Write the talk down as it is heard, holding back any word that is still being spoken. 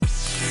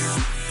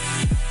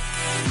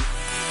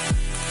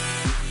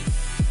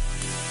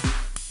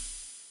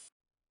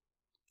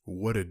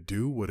What a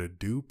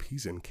do,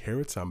 peas and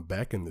carrots, I'm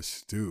back in the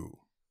stew.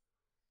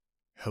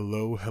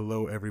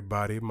 Hello,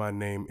 everybody. My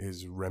name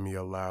is Remy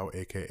Alau,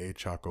 aka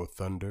Chaco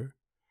Thunder,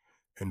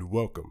 and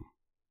welcome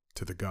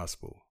to the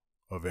Gospel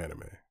of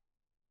Anime.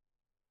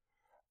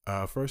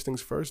 First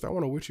things first, I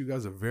want to wish you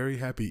guys a very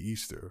happy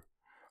Easter.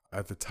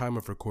 At the time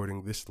of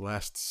recording, this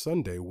last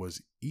Sunday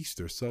was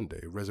Easter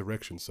Sunday,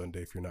 Resurrection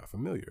Sunday, if you're not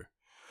familiar.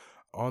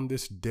 On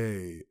this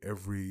day,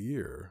 every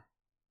year,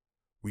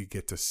 we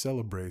get to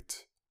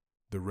celebrate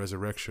the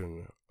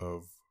resurrection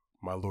of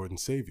my Lord and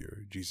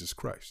Savior, Jesus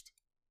Christ,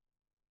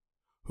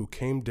 who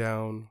came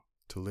down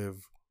to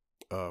live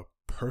a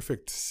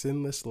perfect,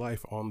 sinless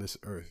life on this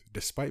earth,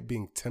 despite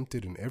being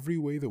tempted in every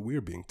way that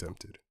we're being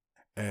tempted,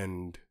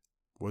 and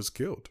was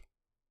killed,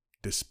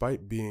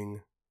 despite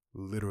being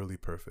literally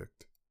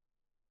perfect.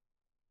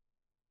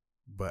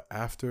 But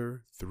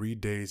after 3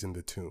 days in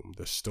the tomb,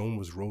 the stone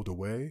was rolled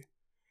away,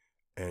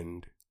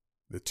 and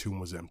the tomb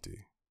was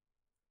empty.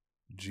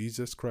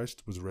 Jesus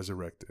Christ was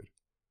resurrected.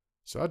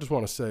 So I just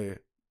want to say,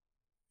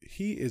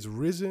 he is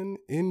risen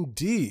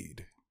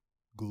indeed.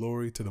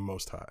 Glory to the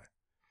Most High.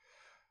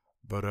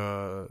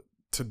 But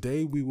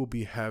today we will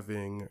be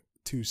having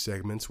two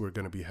segments. We're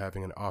going to be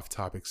having an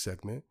off-topic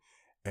segment,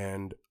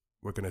 and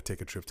we're going to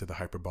take a trip to the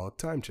Hyperbolic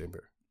Time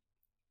Chamber.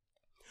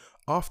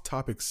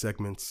 Off-topic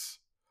segments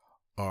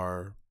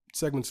are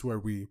segments where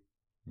we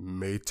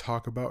may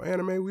talk about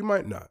anime, we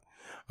might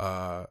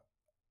not.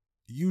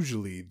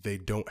 Usually they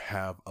don't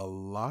have a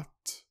lot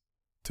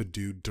to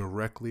do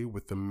directly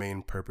with the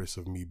main purpose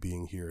of me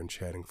being here and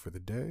chatting for the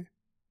day,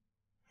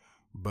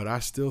 but I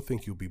still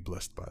think you'll be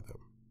blessed by them.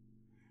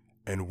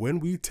 And when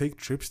we take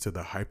trips to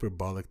the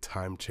Hyperbolic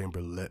Time Chamber,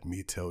 let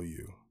me tell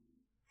you,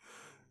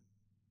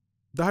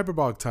 the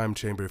Hyperbolic Time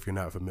Chamber, if you're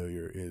not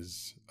familiar,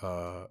 is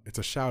it's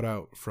a shout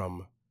out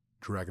from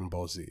Dragon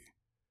Ball Z.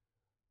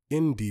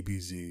 In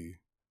DBZ,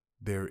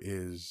 there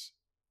is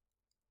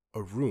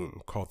a room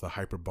called the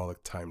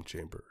Hyperbolic Time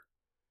Chamber,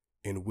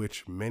 in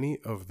which many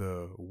of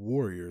the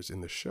warriors in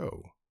the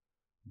show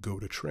go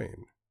to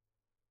train.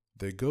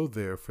 They go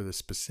there for the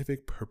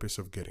specific purpose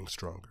of getting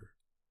stronger.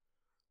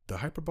 The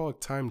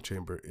Hyperbolic Time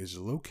Chamber is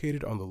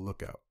located on the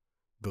Lookout,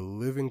 the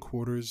living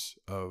quarters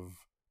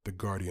of the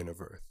Guardian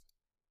of Earth.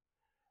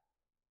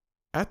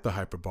 At the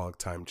Hyperbolic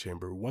Time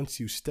Chamber,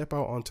 once you step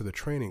out onto the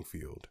training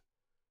field,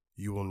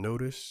 you will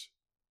notice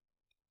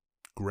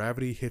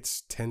gravity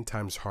hits 10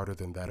 times harder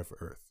than that of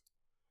Earth,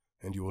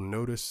 and you will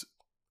notice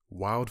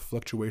wild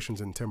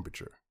fluctuations in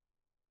temperature.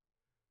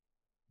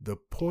 The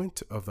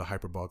point of the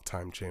Hyperbolic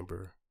Time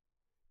Chamber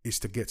is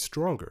to get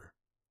stronger,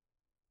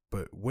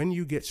 but when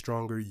you get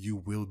stronger, you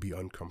will be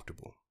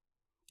uncomfortable.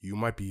 You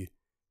might be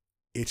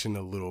itching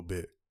a little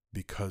bit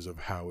because of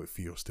how it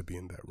feels to be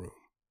in that room.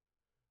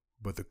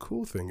 But the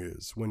cool thing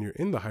is, when you're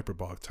in the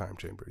Hyperbolic Time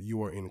Chamber,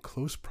 you are in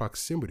close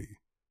proximity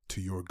to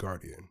your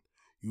guardian.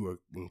 You are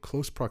in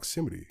close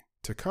proximity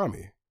to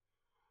Kami.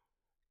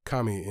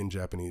 Kami in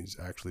Japanese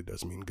actually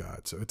does mean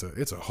God, so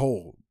it's a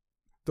whole.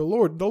 The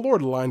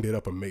Lord lined it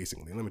up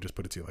amazingly. Let me just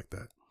put it to you like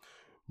that.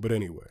 But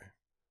anyway,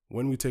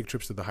 when we take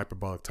trips to the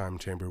Hyperbolic Time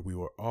Chamber, we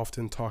were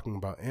often talking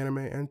about anime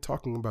and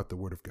talking about the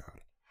Word of God,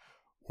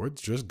 or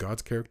it's just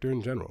God's character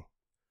in general.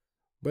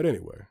 But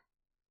anyway,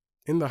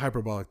 in the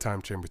Hyperbolic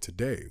Time Chamber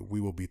today, we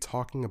will be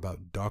talking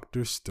about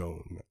Dr.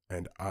 Stone,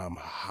 and I'm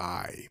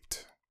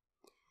hyped.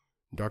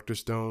 Dr.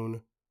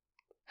 Stone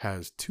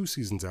has 2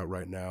 seasons out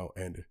right now,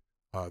 and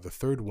the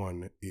third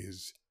one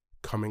is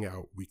coming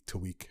out week to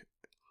week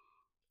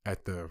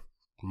at the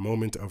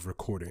moment of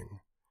recording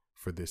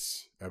for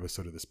this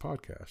episode of this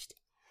podcast.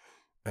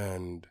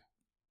 And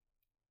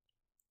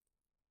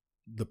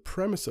the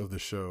premise of the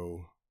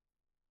show,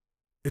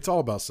 it's all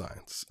about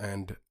science.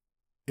 And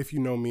if you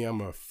know me,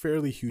 I'm a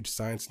fairly huge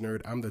science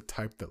nerd. I'm the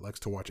type that likes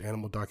to watch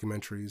animal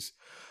documentaries.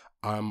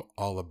 I'm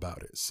all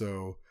about it.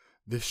 So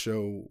this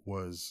show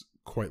was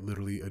quite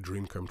literally a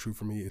dream come true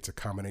for me. It's a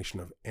combination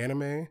of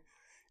anime,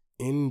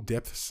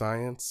 in-depth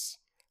science,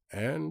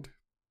 and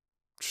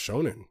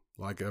shonen.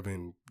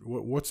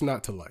 What's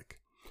not to like?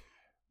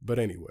 But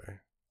anyway,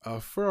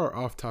 for our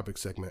off-topic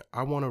segment,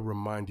 I want to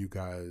remind you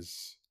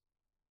guys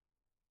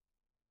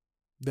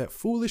that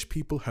foolish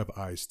people have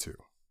eyes too.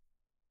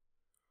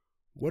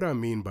 What I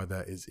mean by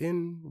that is,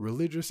 in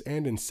religious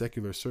and in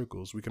secular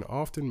circles, we can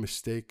often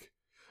mistake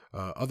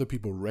other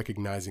people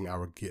recognizing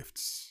our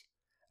gifts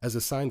as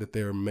a sign that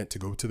they are meant to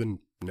go to the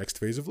next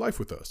phase of life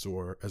with us,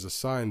 or as a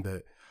sign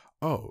that,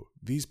 oh,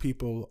 these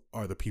people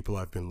are the people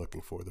I've been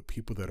looking for, the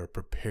people that are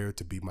prepared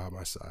to be by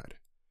my side.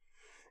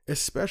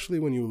 Especially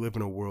when you live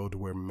in a world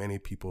where many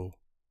people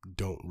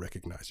don't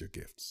recognize your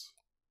gifts,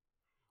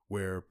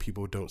 where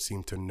people don't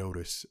seem to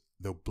notice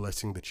the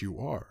blessing that you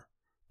are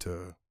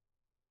to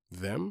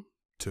them,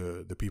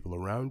 to the people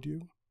around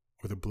you,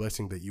 or the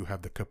blessing that you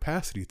have the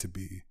capacity to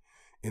be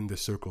in the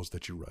circles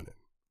that you run in.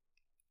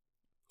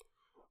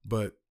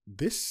 But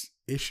this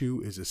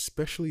issue is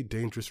especially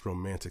dangerous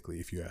romantically,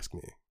 if you ask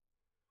me.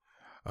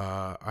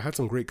 I had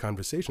some great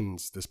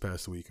conversations this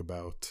past week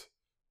about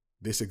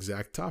this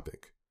exact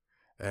topic.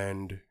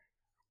 And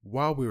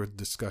while we were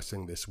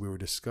discussing this, we were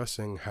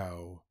discussing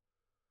how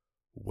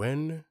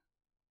when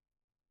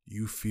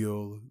you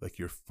feel like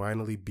you're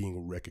finally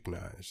being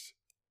recognized,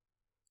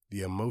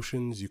 the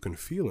emotions you can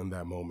feel in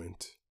that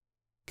moment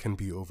can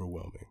be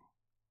overwhelming.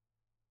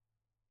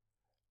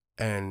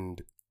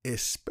 And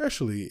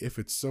especially if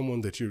it's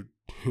someone that you're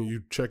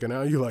checking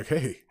out, you're like,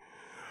 hey,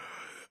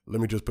 let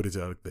me just put it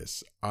like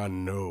this. I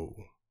know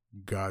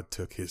God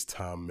took his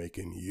time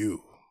making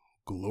you.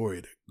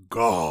 Glory to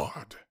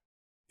God.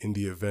 In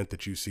the event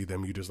that you see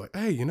them, you're just like,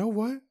 hey, you know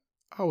what?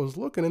 I was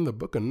looking in the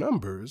book of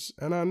Numbers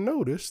and I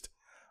noticed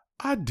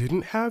I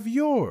didn't have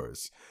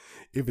yours.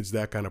 If it's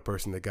that kind of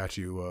person that got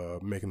you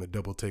making the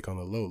double take on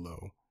the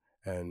low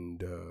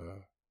and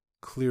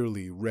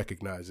clearly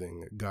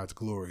recognizing God's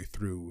glory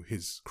through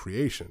his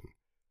creation,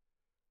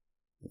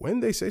 when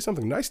they say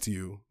something nice to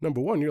you,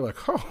 number one, you're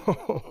like,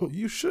 oh,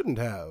 you shouldn't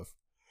have.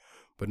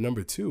 But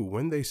number two,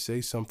 when they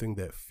say something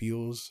that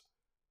feels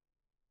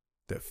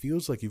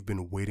like you've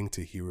been waiting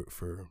to hear it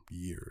for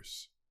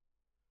years.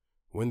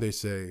 When they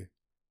say,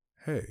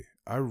 hey,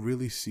 I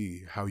really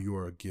see how you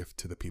are a gift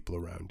to the people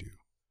around you.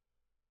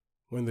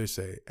 When they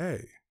say,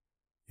 hey,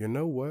 you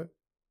know what?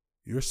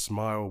 Your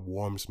smile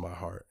warms my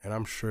heart, and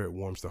I'm sure it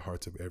warms the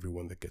hearts of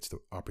everyone that gets the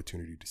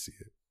opportunity to see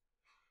it.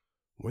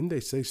 When they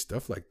say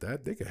stuff like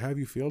that, they can have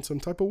you feeling some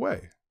type of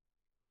way.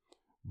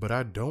 But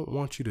I don't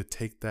want you to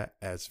take that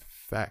as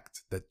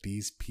fact that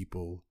these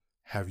people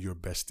have your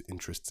best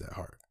interests at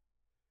heart.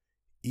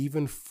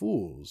 Even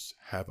fools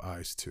have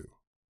eyes too.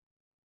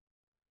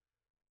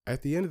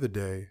 At the end of the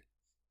day,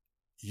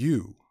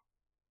 you,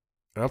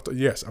 and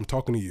I'm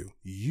talking to you,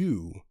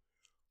 you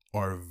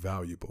are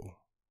valuable.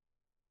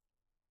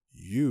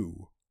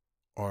 You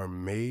are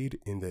made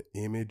in the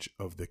image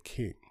of the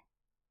King,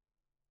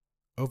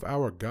 of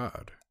our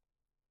God,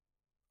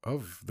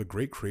 of the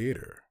great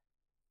Creator,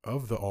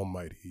 of the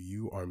Almighty.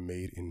 You are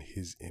made in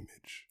his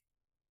image.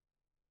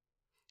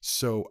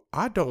 So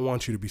I don't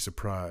want you to be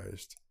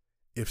surprised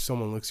if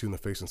someone looks you in the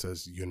face and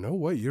says, you know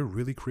what, you're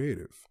really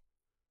creative.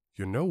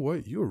 You know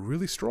what, you're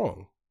really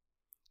strong.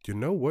 You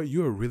know what,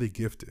 you're really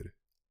gifted.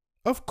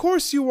 Of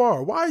course you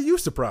are. Why are you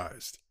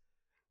surprised?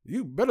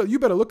 You better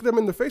look them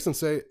in the face and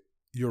say,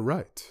 you're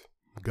right.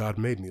 God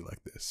made me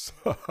like this.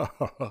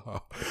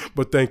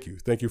 But thank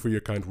you for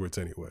your kind words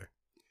anyway.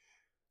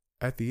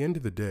 At the end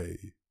of the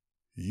day,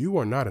 you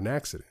are not an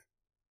accident.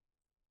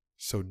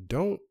 So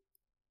don't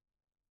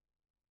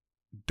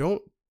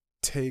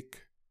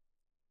take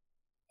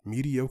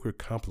mediocre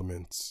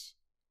compliments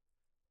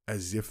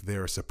as if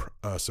they're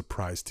a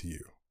surprise to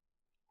you.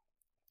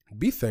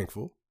 Be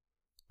thankful.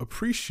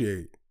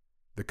 Appreciate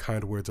the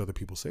kind words other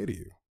people say to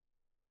you.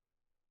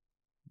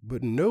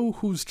 But know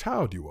whose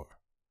child you are.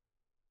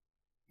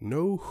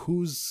 Know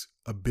whose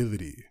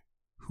ability,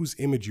 whose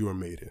image you are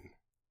made in.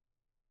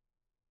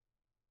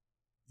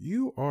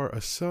 You are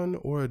a son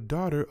or a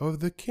daughter of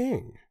the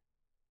King.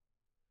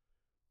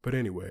 But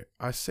anyway,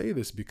 I say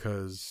this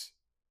because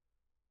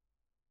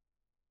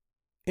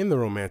in the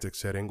romantic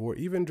setting, or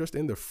even just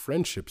in the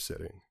friendship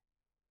setting,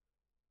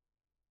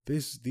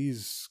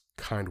 these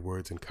kind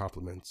words and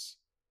compliments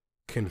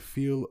can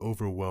feel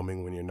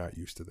overwhelming when you're not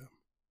used to them.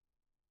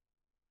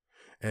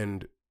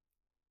 And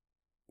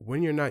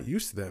when you're not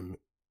used to them,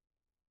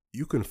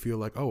 you can feel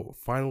like, oh,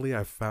 finally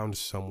I found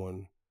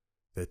someone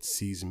that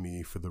sees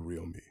me for the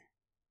real me.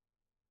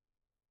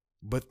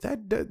 But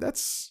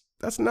that's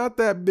not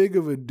that big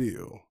of a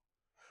deal.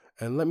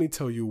 And let me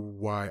tell you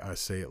why I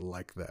say it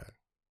like that.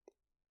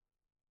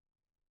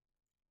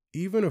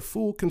 Even a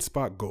fool can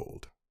spot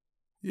gold.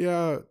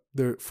 Yeah,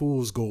 the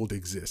fool's gold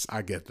exists.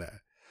 I get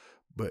that.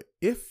 But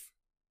if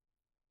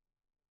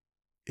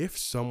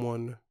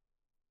someone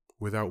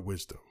without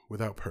wisdom,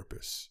 without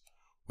purpose,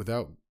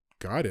 without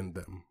God in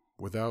them,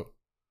 without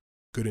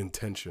good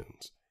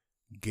intentions,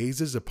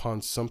 gazes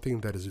upon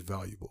something that is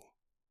valuable,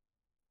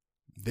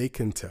 they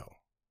can tell.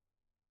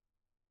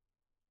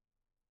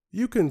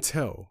 You can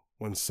tell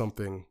when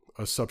something,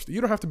 a substance,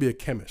 you don't have to be a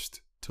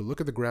chemist to look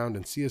at the ground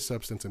and see a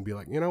substance and be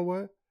like, you know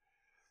what?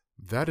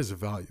 That is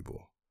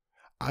valuable.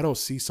 I don't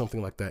see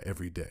something like that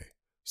every day.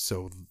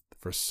 So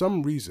for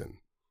some reason,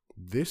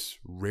 this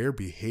rare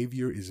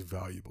behavior is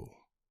valuable.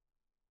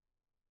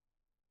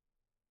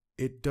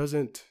 It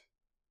doesn't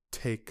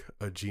take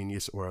a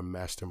genius or a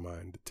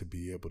mastermind to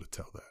be able to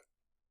tell that.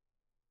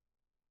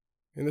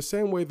 In the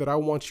same way that I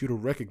want you to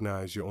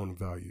recognize your own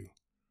value,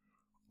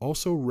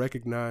 also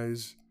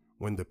recognize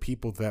when the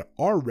people that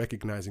are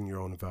recognizing your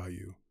own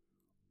value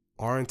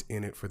aren't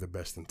in it for the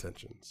best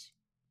intentions.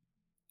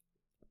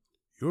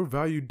 Your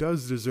value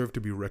does deserve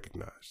to be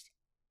recognized.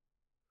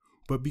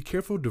 But be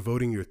careful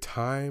devoting your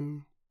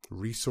time,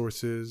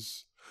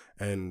 resources,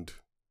 and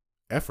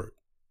effort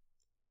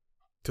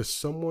to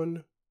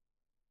someone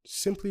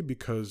simply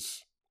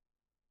because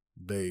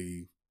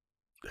they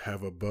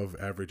have above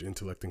average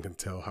intellect and can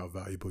tell how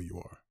valuable you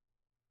are.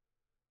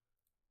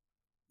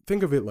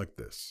 Think of it like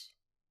this.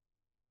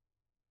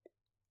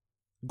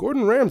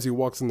 Gordon Ramsay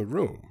walks in the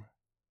room,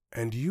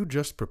 and you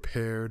just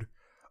prepared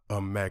a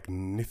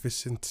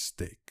magnificent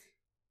steak.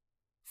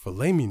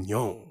 Filet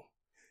mignon.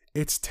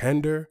 It's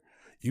tender.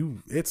 I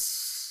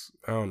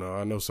don't know.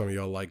 I know some of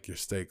y'all like your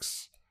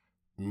steaks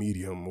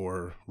medium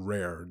or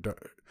rare.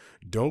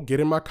 Don't get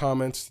in my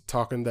comments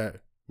talking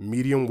that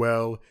medium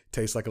well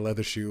tastes like a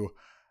leather shoe.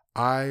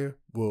 I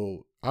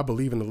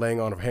believe in the laying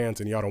on of hands,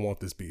 and y'all don't want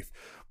this beef.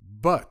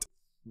 But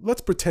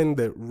let's pretend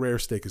that rare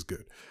steak is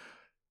good.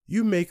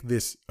 You make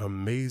this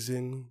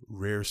amazing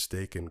rare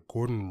steak, and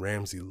Gordon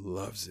Ramsay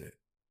loves it.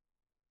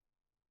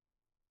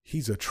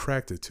 He's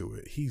attracted to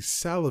it. He's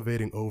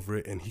salivating over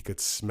it, and he could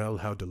smell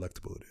how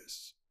delectable it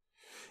is.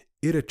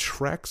 It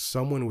attracts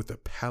someone with a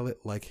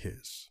palate like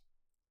his.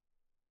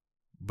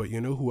 But you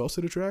know who else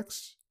it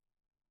attracts?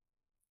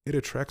 It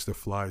attracts the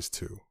flies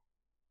too.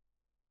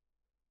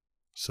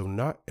 So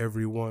not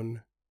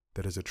everyone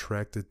that is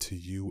attracted to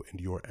you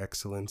and your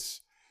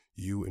excellence,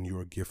 you and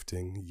your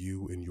gifting,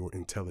 you and your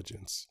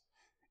intelligence,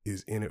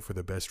 is in it for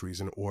the best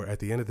reason, or at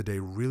the end of the day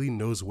really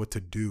knows what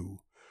to do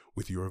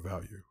with your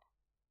value.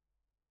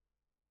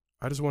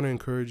 I just want to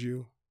encourage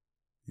you,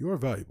 you are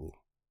valuable,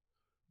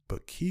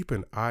 but keep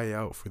an eye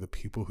out for the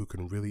people who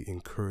can really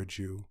encourage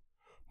you,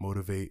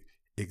 motivate,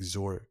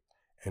 exhort,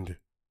 and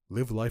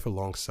live life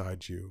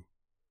alongside you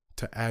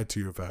to add to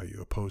your value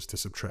opposed to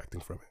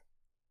subtracting from it.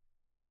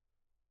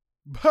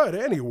 But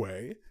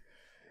anyway,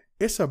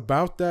 it's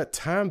about that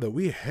time that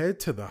we head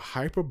to the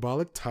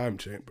Hyperbolic Time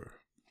Chamber.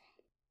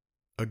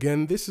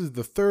 Again, this is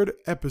the third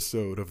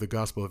episode of the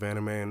Gospel of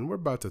Anime, and we're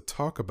about to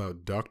talk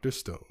about Dr.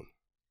 Stone.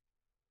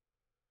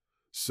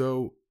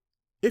 So,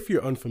 if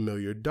you're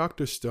unfamiliar,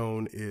 Dr.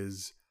 Stone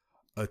is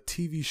a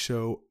TV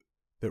show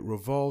that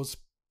revolves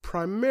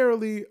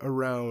primarily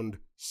around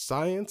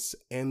science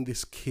and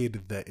this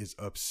kid that is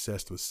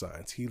obsessed with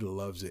science. He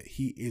loves it.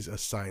 He is a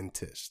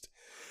scientist.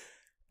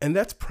 And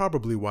that's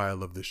probably why I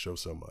love this show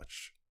so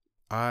much.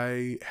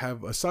 I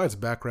have a science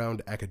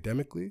background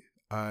academically.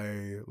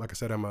 I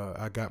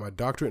got my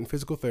doctorate in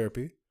physical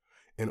therapy.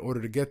 In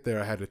order to get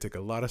there, I had to take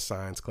a lot of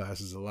science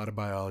classes, a lot of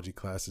biology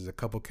classes, a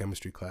couple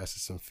chemistry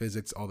classes, some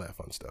physics, all that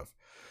fun stuff.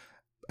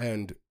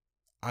 And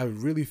I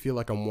really feel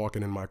like I'm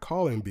walking in my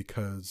calling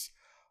because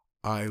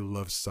I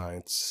love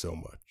science so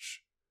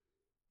much.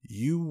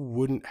 You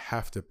wouldn't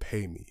have to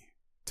pay me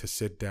to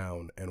sit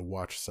down and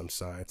watch some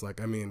science.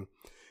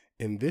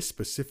 In this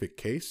specific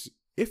case,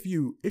 if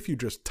you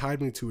just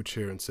tied me to a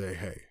chair and say,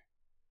 hey,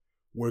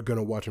 we're going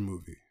to watch a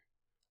movie.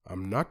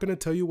 I'm not going to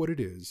tell you what it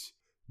is.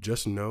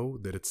 Just know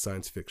that it's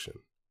science fiction.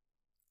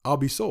 I'll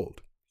be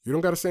sold. You don't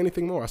got to say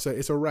anything more. I say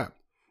it's a wrap.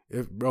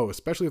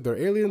 Especially if there are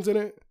aliens in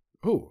it.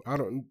 I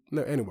don't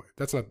know. Anyway,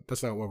 that's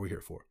not what we're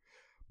here for.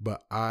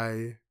 But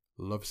I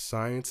love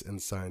science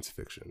and science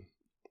fiction.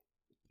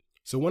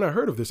 So when I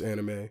heard of this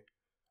anime,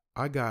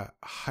 I got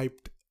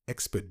hyped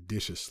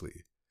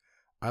expeditiously.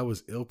 I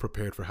was ill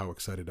prepared for how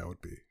excited I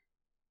would be.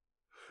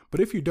 But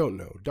if you don't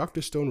know,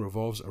 Dr. Stone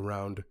revolves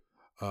around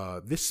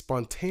this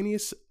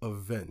spontaneous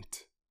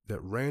event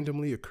that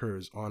randomly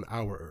occurs on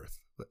our Earth,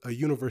 a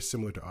universe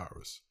similar to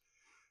ours.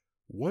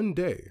 One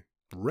day,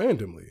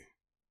 randomly,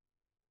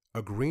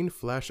 a green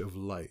flash of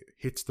light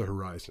hits the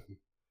horizon,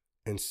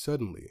 and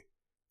suddenly,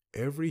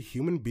 every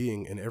human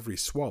being and every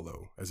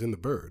swallow, as in the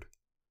bird,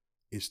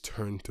 is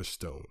turned to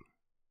stone.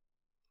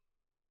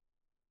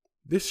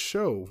 This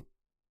show,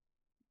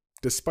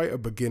 despite a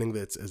beginning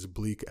that's as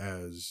bleak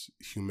as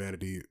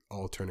humanity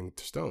all turning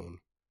to stone,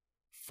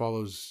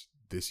 follows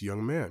this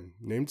young man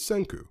named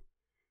Senku.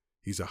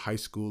 He's a high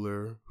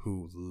schooler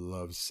who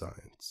loves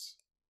science.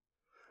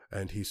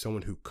 And he's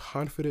someone who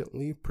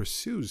confidently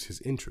pursues his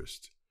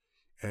interest.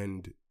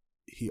 And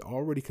he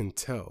already can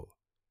tell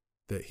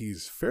that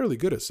he's fairly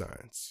good at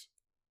science.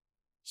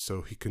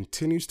 So he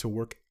continues to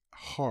work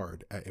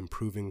hard at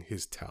improving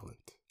his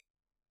talent.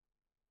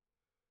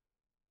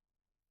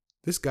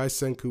 This guy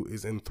Senku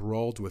is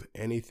enthralled with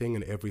anything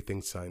and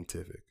everything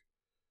scientific.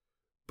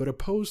 But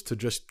opposed to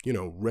just,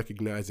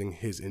 recognizing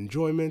his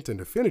enjoyment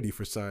and affinity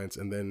for science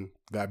and then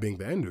that being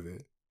the end of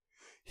it,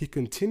 he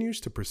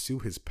continues to pursue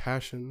his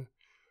passion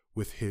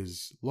with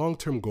his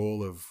long-term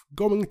goal of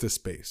going into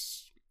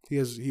space.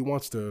 He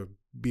wants to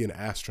be an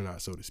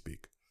astronaut, so to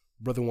speak.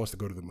 Brother wants to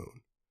go to the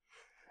moon.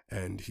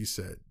 And he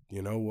said,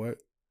 you know what?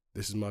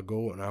 This is my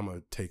goal, and I'm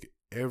going to take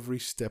every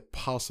step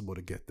possible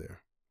to get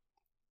there.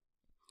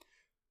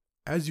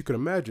 As you can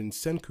imagine,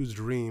 Senku's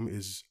dream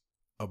is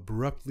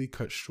abruptly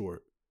cut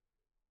short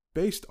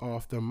based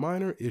off the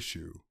minor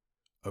issue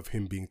of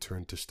him being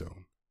turned to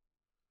stone.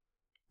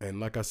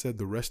 And like I said,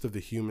 the rest of the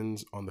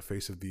humans on the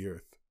face of the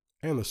earth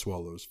and the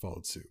swallows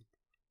followed suit.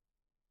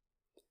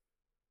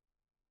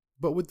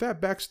 But with that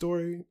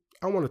backstory,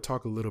 I want to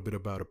talk a little bit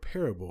about a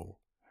parable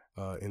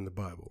in the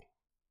Bible.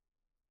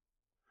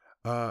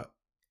 And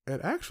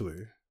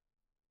actually,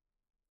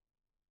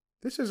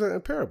 this isn't a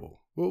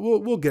parable.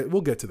 We'll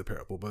get to the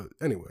parable, but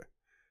anyway.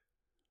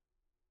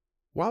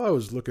 While I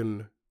was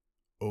looking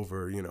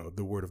over,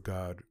 the Word of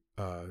God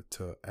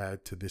to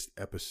add to this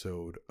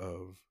episode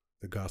of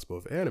the Gospel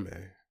of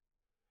Anime,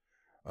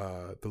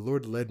 the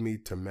Lord led me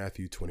to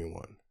Matthew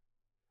 21.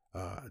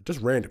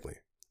 Just randomly.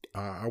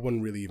 I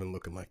wasn't really even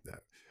looking like that.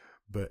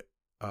 But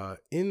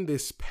in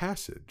this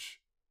passage,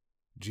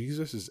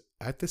 Jesus is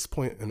at this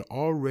point an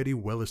already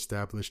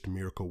well-established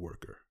miracle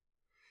worker.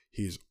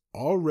 He's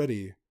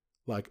already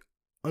like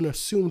an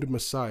assumed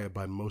Messiah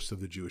by most of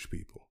the Jewish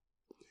people.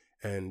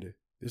 And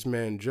this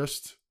man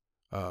just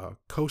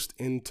coasted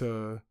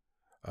into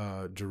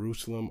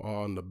Jerusalem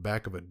on the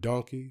back of a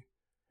donkey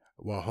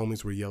while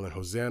homies were yelling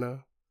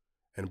Hosanna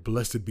and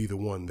blessed be the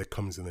one that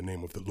comes in the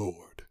name of the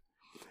Lord.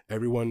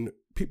 Everyone,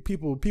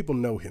 people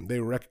know him. They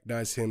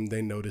recognize him.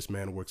 They know this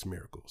man works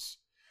miracles.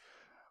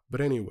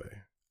 But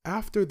anyway,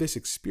 after this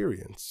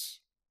experience,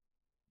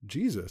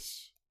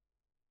 Jesus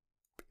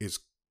is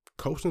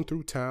coasting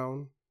through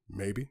town,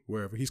 maybe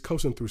wherever. He's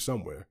coasting through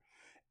somewhere,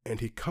 and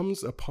he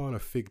comes upon a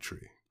fig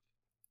tree.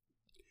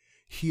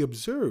 He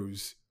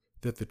observes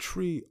that the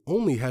tree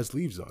only has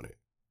leaves on it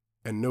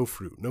and no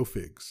fruit, no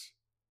figs.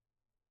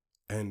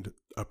 And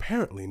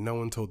apparently no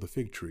one told the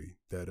fig tree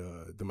that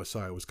the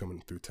Messiah was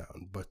coming through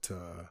town. But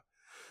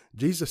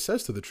Jesus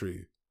says to the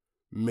tree,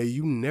 "May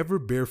you never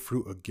bear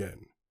fruit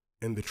again."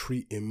 And the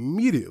tree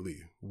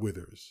immediately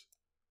withers.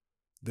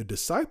 The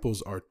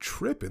disciples are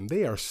tripping.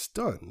 They are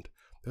stunned.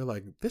 They're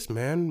like, this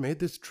man made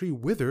this tree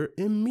wither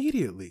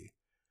immediately.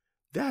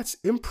 That's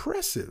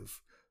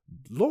impressive.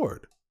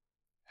 Lord,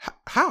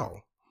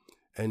 how?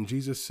 And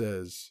Jesus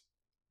says,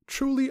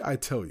 "Truly I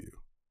tell you."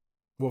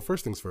 Well,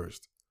 first things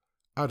first,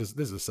 this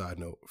is a side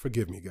note.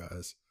 Forgive me,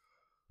 guys.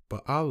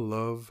 But I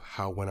love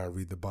how when I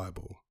read the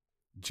Bible,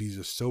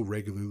 Jesus so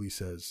regularly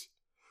says,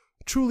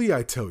 "Truly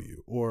I tell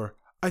you," or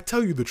 "I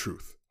tell you the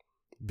truth."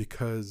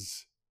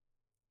 Because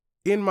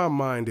in my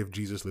mind, if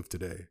Jesus lived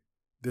today,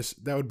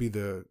 that would be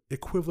the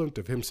equivalent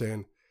of him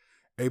saying,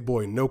 "Hey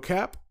boy, no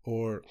cap,"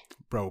 or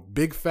 "Bro,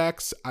 big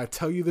facts, I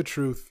tell you the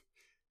truth.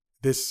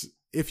 This,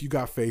 if you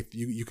got faith,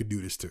 you could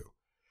do this too."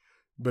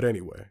 But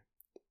anyway,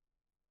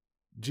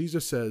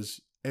 Jesus says,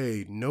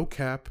 "Hey, no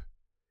cap,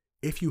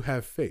 if you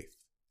have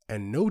faith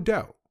and no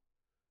doubt,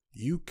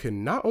 you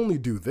can not only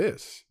do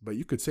this, but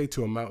you could say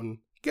to a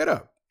mountain, 'Get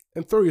up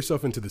and throw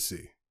yourself into the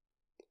sea.'"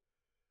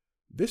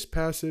 This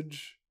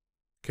passage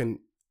can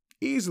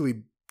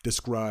easily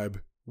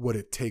describe what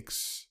it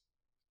takes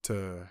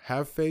to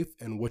have faith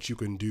and what you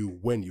can do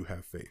when you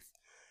have faith.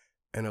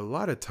 And a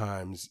lot of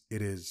times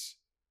it is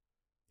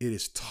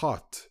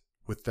taught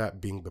with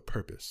that being the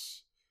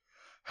purpose.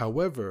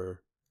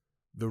 However,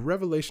 the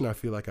revelation I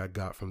feel like I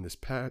got from this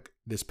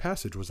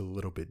passage was a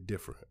little bit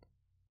different.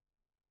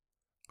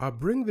 I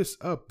bring this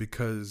up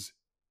because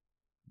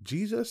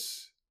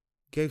Jesus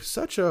gave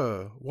such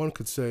a, one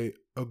could say,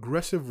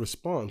 aggressive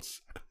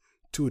response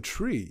to a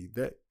tree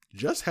that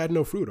just had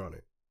no fruit on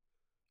it.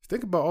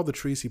 Think about all the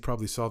trees he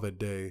probably saw that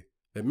day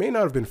that may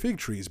not have been fig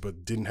trees,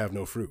 but didn't have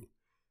no fruit.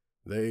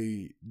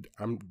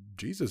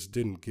 Jesus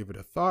didn't give it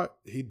a thought.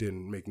 He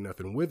didn't make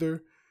nothing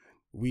wither.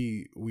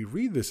 We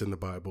read this in the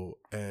Bible,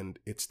 and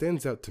it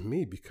stands out to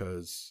me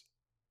because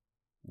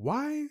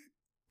why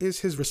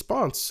is his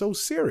response so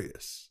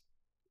serious?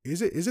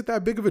 Is it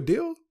that big of a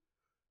deal?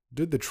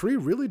 Did the tree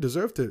really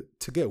deserve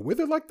to get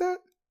withered like that?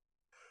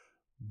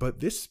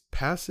 But this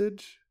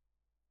passage,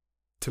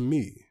 to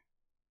me,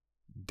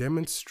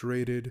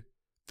 demonstrated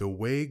the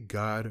way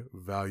God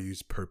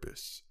values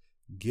purpose,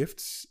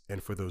 gifts,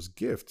 and for those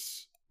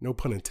gifts, no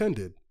pun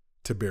intended,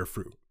 to bear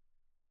fruit.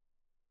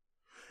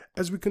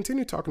 As we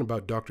continue talking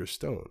about Dr.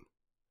 Stone,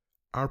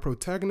 our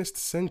protagonist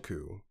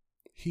Senku,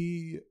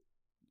 he,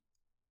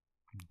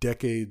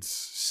 decades,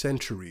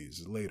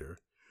 centuries later,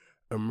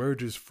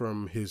 emerges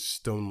from his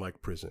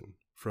stone-like prison,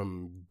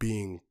 from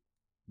being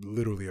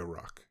literally a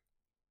rock.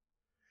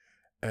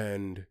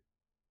 And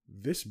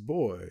this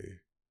boy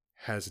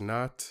has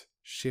not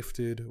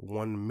shifted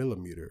 1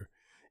 millimeter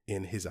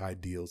in his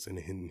ideals and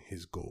in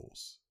his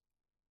goals.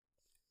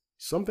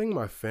 Something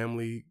my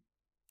immediate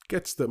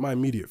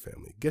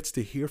family gets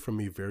to hear from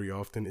me very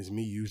often is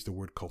me use the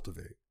word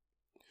cultivate.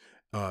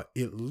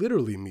 It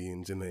literally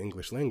means in the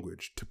English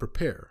language to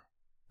prepare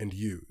and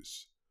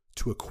use,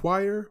 to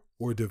acquire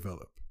or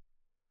develop.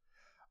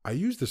 I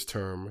use this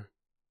term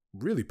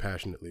really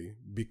passionately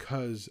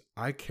because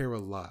I care a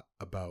lot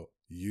about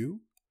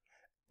you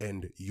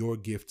and your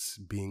gifts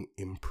being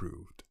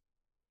improved.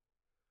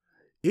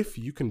 If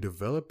you can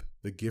develop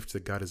the gifts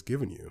that God has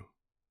given you,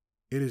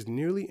 it is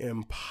nearly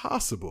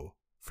impossible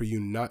for you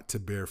not to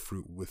bear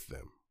fruit with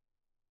them.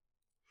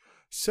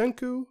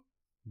 Senku,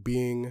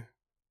 being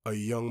a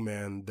young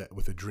man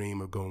with a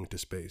dream of going to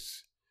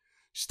space,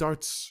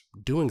 starts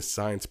doing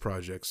science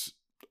projects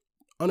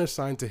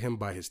unassigned to him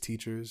by his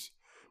teachers.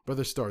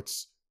 Brother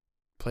starts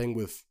playing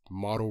with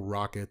model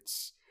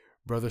rockets.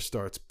 Brother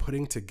starts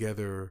putting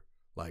together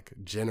like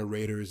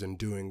generators and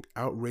doing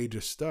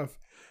outrageous stuff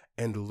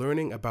and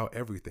learning about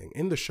everything.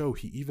 In the show,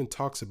 he even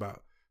talks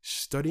about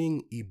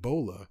studying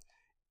Ebola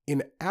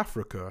in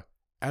Africa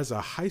as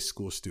a high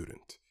school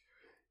student.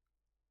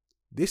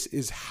 This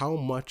is how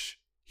much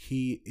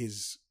he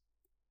is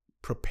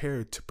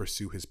prepared to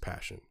pursue his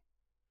passion.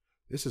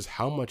 This is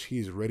how much he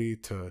is ready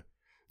to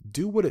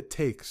do what it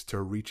takes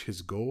to reach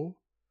his goal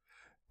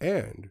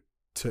and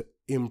to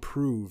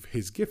improve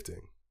his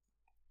gifting.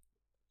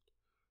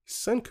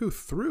 Senku,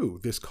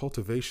 through this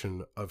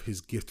cultivation of his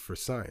gift for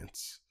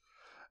science,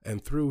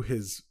 and through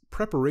his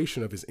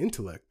preparation of his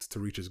intellect to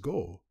reach his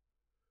goal,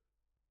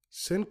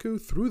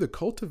 Senku, through the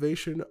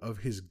cultivation of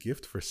his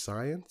gift for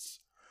science,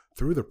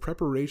 through the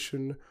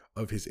preparation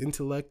of his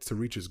intellect to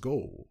reach his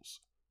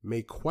goals,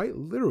 may quite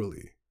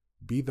literally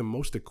be the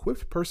most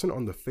equipped person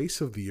on the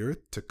face of the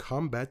earth to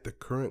combat the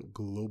current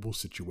global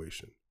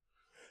situation.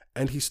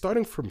 And he's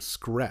starting from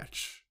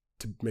scratch,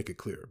 to make it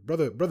clear.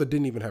 Brother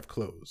didn't even have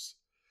clothes.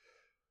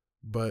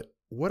 But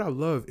what I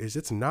love is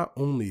it's not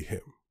only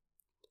him.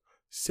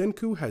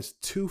 Senku has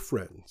two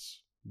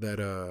friends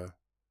that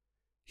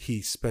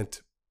he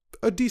spent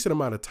a decent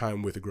amount of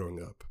time with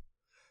growing up.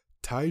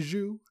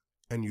 Taiju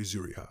and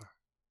Yuzuriha.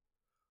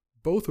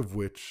 Both of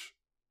which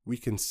we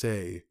can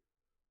say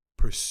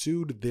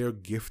pursued their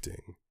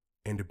gifting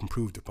and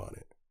improved upon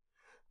it.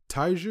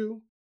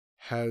 Taiju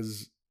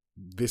has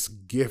this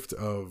gift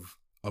of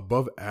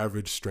above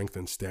average strength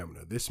and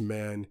stamina. This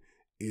man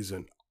is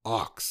an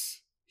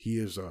ox. He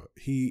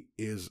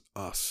is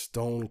a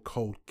stone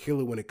cold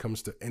killer when it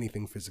comes to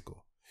anything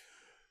physical.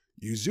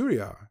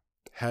 Yuzuriha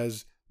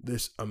has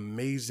this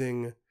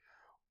amazing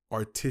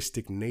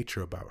artistic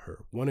nature about her,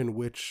 one in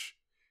which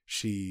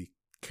she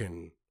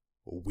can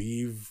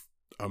weave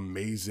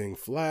amazing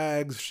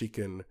flags. She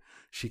can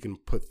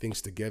put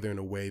things together in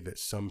a way that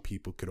some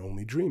people could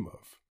only dream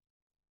of.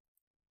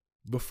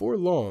 Before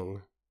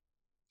long,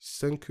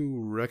 Senku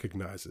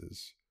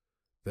recognizes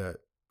that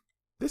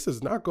this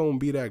is not going to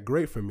be that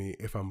great for me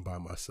if I'm by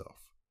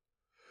myself.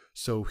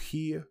 So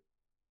he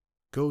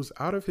goes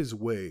out of his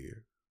way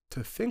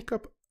to think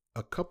up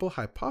a couple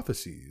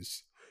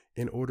hypotheses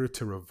in order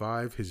to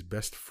revive his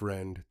best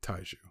friend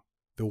Taiju,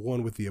 the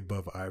one with the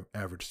above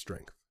average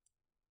strength.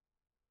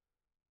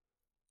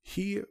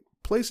 He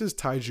places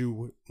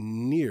Taiju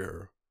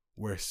near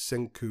where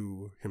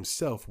Senku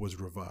himself was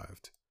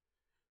revived,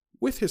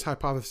 with his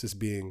hypothesis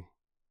being,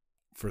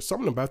 for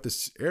something about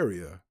this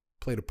area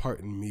played a part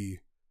in me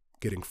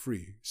getting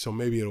free, so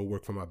maybe it'll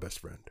work for my best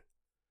friend.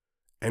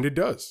 And it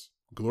does.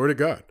 Glory to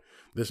God.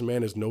 This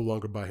man is no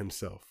longer by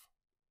himself.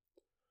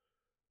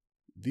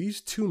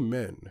 These two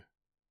men,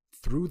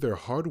 through their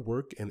hard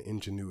work and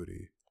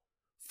ingenuity,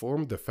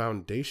 formed the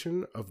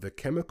foundation of the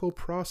chemical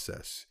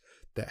process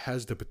that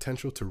has the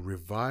potential to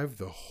revive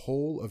the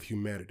whole of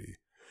humanity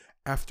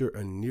after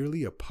a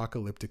nearly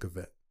apocalyptic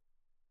event.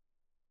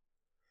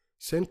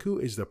 Senku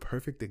is the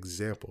perfect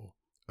example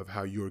of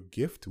how your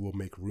gift will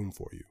make room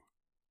for you.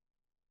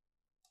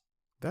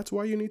 That's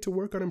why you need to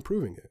work on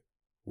improving it.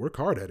 Work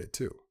hard at it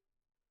too.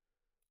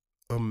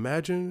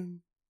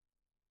 Imagine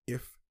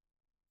if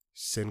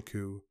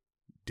Senku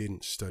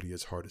didn't study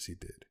as hard as he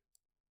did.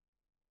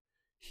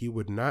 He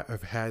would not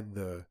have had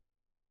the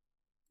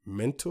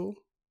mental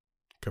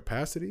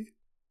capacity,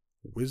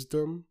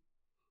 wisdom,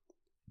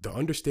 the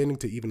understanding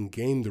to even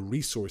gain the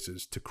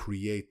resources to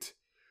create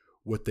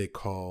what they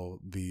call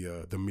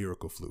the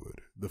miracle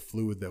fluid, the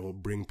fluid that will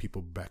bring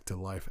people back to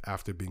life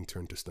after being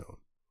turned to stone.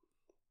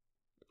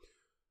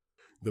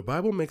 The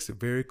Bible makes it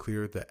very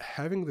clear that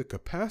having the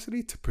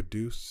capacity to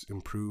produce,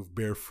 improve,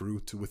 bear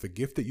fruit with a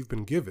gift that you've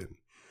been given,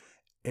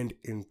 and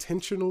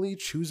intentionally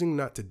choosing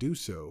not to do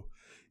so,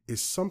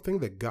 is something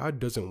that God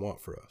doesn't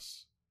want for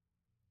us.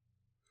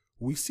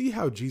 We see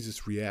how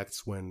Jesus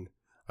reacts when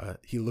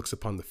he looks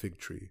upon the fig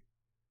tree.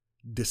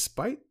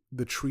 Despite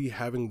the tree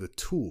having the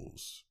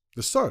tools,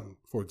 the sun,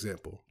 for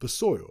example, the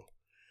soil,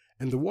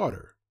 and the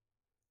water,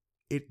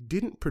 it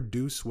didn't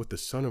produce what the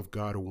Son of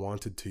God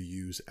wanted to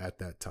use at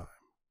that time.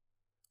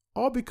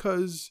 All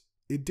because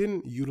it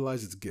didn't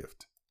utilize its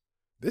gift.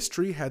 This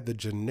tree had the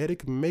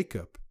genetic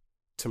makeup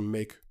to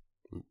make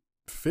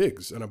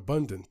figs, an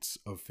abundance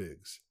of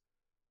figs,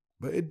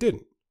 but it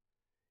didn't.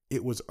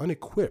 It was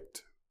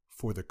unequipped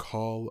for the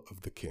call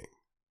of the king.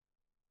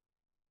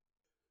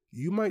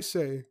 You might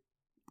say,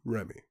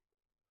 Remy,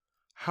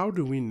 how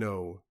do we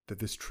know that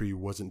this tree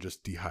wasn't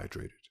just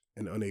dehydrated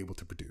and unable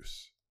to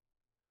produce?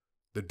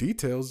 The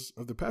details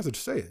of the passage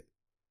say it.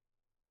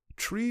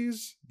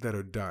 Trees that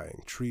are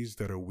dying, trees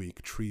that are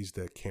weak, trees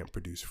that can't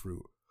produce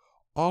fruit,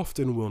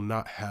 often will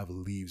not have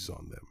leaves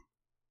on them.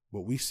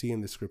 But we see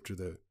in the scripture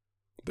that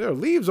there are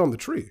leaves on the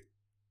tree.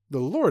 The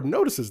Lord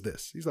notices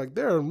this. He's like,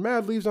 there are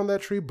mad leaves on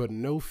that tree, but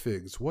no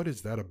figs. What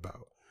is that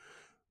about?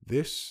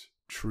 This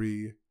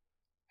tree,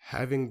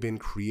 having been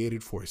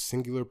created for a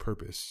singular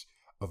purpose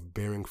of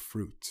bearing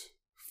fruit,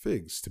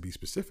 figs to be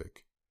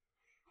specific,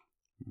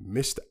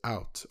 missed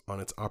out on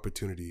its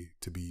opportunity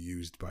to be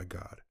used by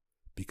God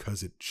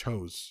because it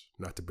chose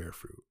not to bear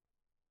fruit.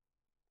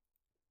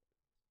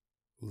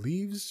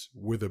 Leaves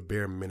were the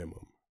bare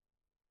minimum,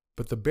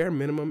 but the bare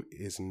minimum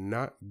is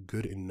not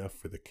good enough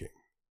for the king.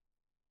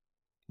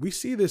 We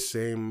see this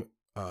same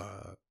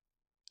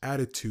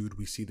attitude,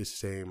 we see the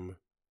same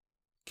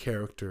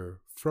character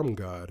from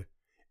God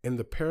in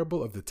the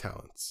parable of the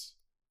talents.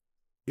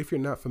 If you're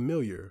not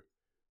familiar,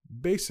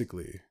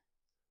 basically,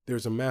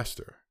 there's a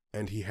master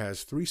and he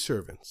has 3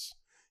 servants.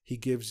 He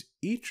gives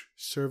each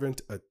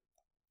servant a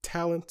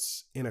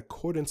talents in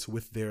accordance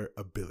with their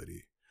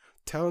ability.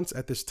 Talents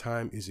at this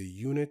time is a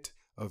unit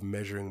of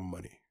measuring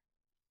money.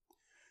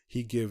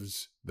 He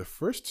gives the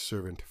first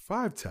servant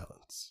 5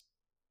 talents.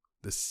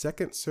 The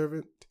second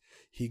servant,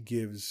 he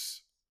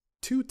gives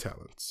 2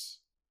 talents.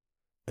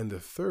 And the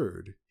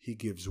third, he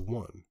gives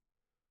 1.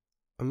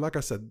 And like I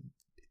said,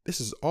 this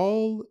is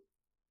all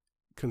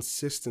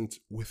consistent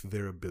with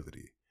their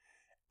ability.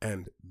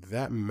 And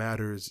that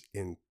matters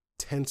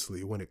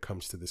intensely when it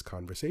comes to this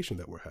conversation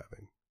that we're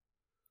having.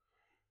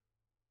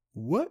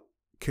 What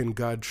can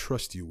God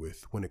trust you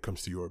with when it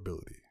comes to your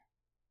ability?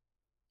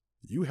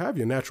 You have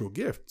your natural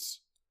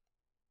gifts,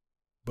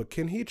 but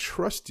can he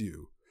trust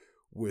you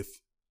with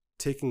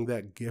taking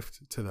that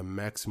gift to the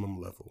maximum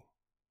level?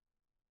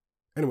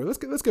 Anyway,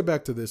 let's get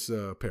back to this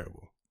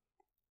parable.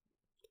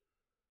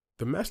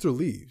 The master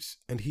leaves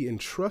and he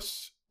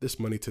entrusts this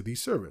money to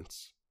these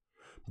servants.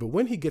 But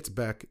when he gets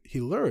back,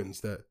 he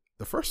learns that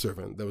the first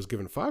servant that was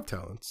given 5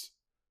 talents,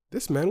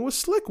 this man was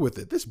slick with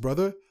it. This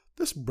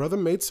brother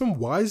made some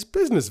wise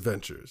business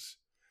ventures.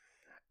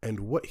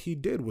 And what he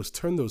did was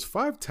turn those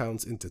 5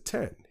 talents into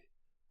 10.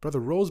 Brother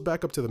rolls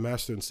back up to the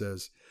master and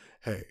says,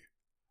 hey,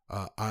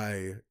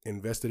 I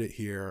invested it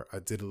here. I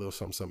did a little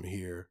something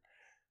here.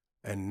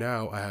 And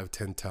now I have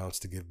 10 talents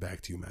to give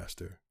back to you,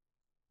 master.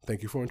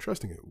 Thank you for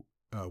entrusting it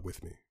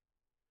with me.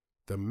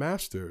 The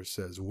master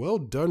says, well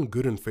done,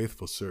 good and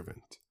faithful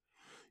servant.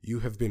 You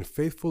have been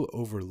faithful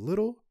over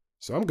little,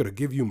 so I'm going to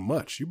give you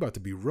much. You're about to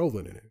be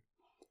rolling in it.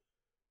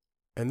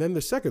 And then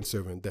the second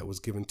servant that was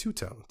given 2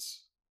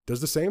 talents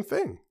does the same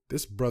thing.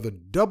 This brother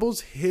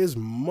doubles his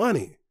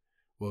money.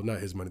 Well, not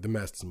his money, the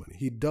master's money.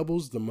 He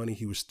doubles the money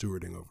he was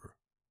stewarding over.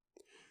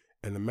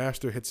 And the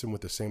master hits him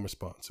with the same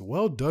response.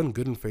 Well done,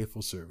 good and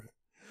faithful servant.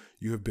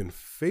 You have been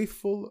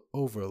faithful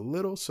over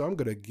little, so I'm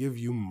going to give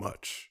you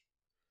much.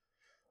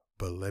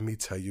 But let me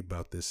tell you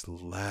about this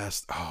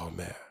last, oh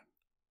man,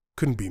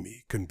 couldn't be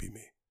me.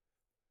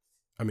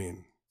 I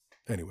mean,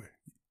 anyway,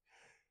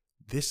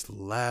 this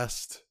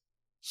last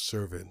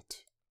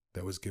servant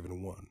that was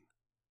given 1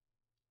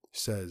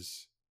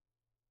 says,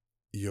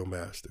 yo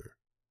master,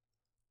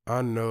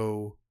 I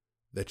know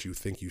that you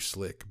think you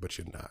slick, but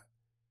you're not.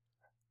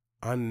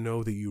 I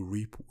know that you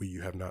reap where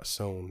you have not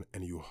sown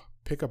and you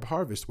pick up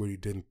harvest where you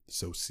didn't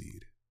sow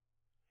seed.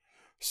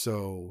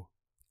 So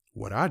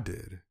what I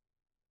did,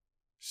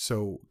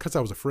 because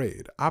I was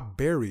afraid, I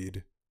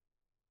buried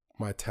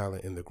my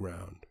talent in the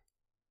ground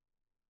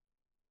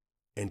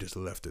and just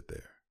left it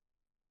there.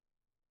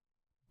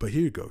 But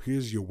here you go.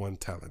 Here's your 1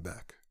 talent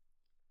back.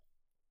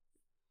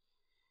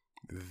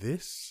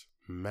 This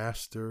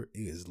master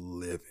is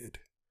livid.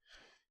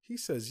 He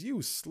says,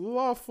 you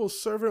slothful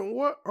servant,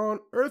 what on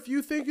earth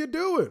you think you're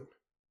doing?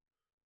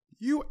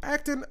 You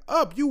acting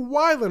up, you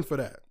wilding for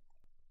that.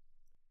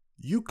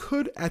 You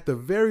could at the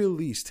very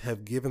least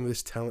have given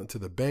this talent to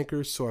the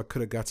bankers so I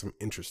could have got some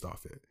interest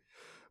off it.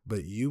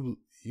 But you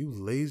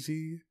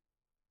lazy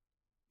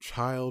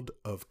child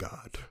of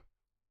God.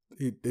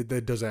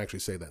 It doesn't actually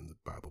say that in the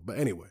Bible. But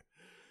anyway,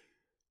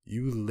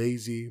 you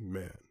lazy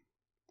man.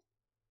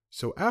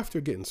 So after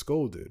getting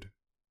scolded,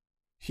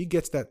 he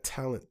gets that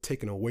talent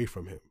taken away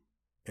from him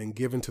and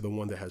given to the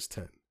one that has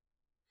 10.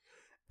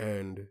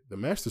 And the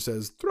master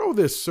says, throw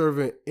this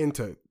servant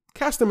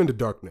cast him into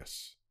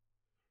darkness.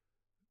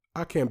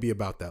 I can't be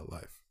about that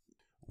life.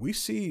 We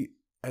see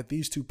at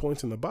these 2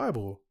 points in the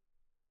Bible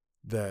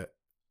that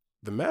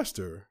the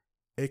master,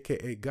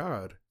 aka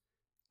God,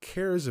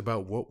 cares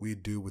about what we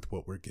do with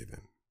what we're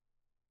given.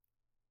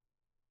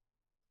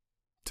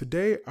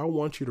 Today, I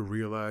want you to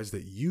realize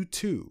that you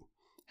too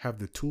have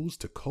the tools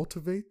to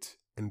cultivate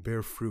and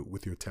bear fruit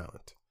with your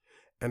talent.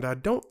 And I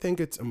don't think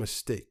it's a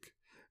mistake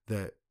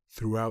that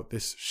throughout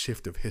this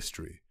shift of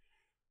history,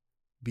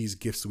 these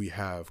gifts we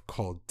have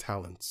called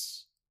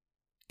talents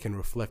can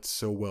reflect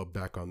so well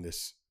back on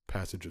this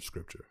passage of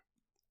scripture.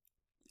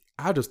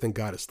 I just think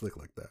God is slick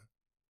like that.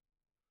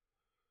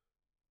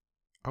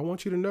 I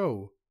want you to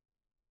know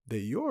that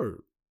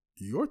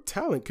your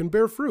talent can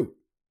bear fruit.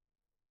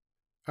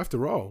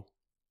 After all,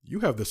 you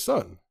have the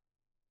sun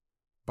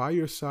by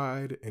your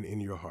side and in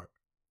your heart.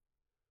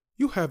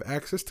 You have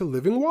access to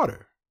living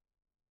water.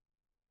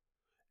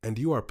 And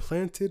you are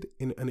planted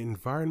in an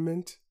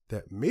environment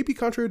that may be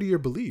contrary to your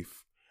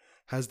belief,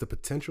 has the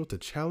potential to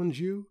challenge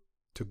you,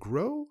 to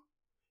grow,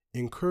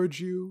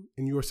 encourage you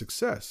in your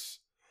success,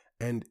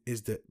 and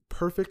is the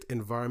perfect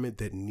environment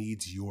that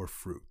needs your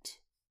fruit.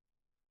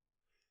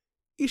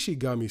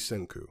 Ishigami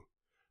Senku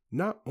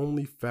not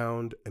only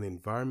found an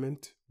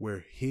environment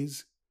where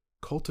his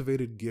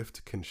cultivated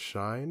gift can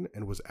shine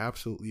and was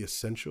absolutely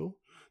essential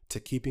to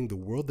keeping the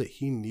world that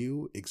he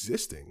knew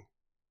existing,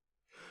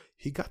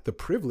 he got the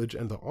privilege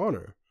and the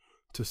honor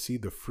to see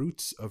the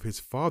fruits of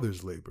his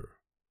father's labor,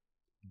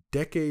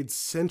 decades,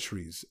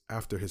 centuries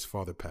after his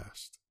father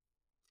passed,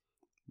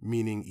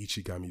 meaning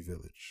Ichigami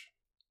Village.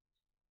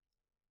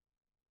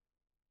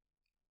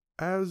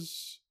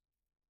 As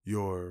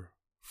your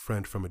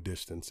friend from a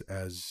distance,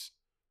 as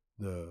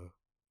the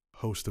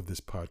host of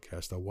this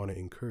podcast, I want to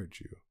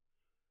encourage you.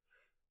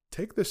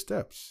 Take the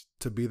steps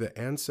to be the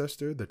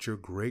ancestor that your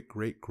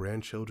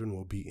great-great-grandchildren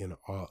will be in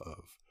awe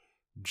of,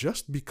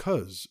 just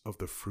because of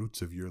the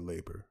fruits of your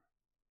labor.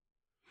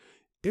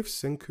 If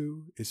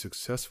Senku is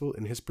successful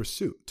in his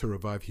pursuit to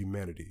revive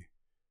humanity,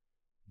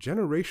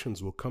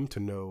 generations will come to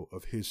know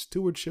of his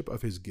stewardship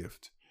of his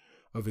gift,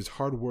 of his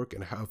hard work,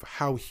 and of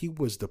how he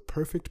was the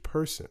perfect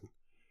person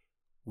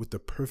with the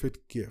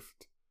perfect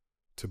gift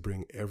to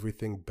bring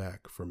everything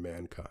back for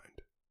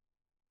mankind.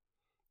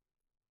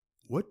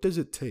 What does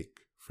it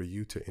take for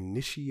you to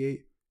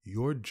initiate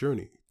your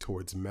journey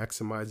towards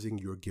maximizing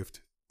your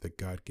gift that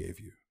God gave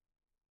you?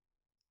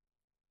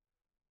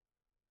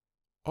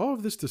 All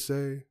of this to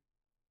say,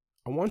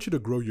 I want you to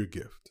grow your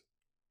gift,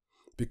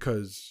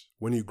 because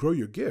when you grow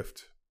your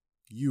gift,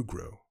 you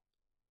grow.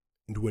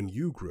 And when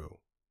you grow,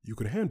 you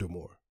can handle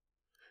more.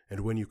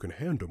 And when you can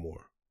handle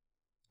more,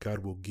 God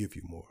will give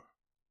you more.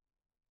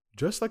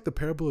 Just like the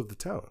parable of the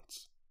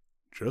talents,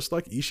 just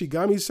like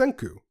Ishigami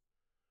Senku,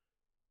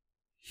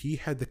 he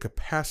had the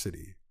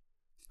capacity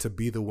to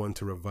be the one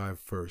to revive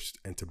first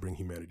and to bring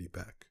humanity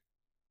back.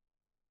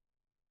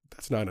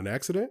 That's not an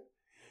accident.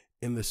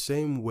 In the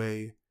same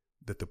way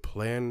that the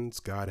plans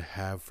God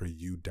have for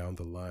you down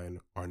the line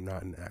are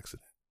not an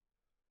accident.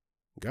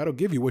 God will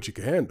give you what you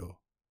can handle,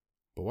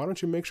 but why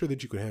don't you make sure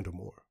that you can handle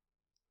more?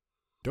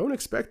 Don't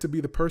expect to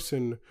be the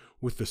person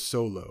with the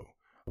solo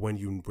when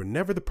you were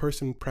never the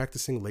person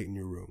practicing late in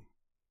your room.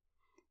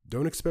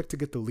 Don't expect to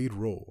get the lead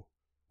role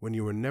when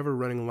you were never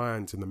running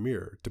lines in the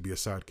mirror to be a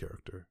side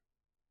character.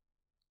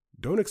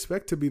 Don't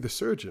expect to be the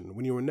surgeon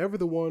when you were never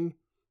the one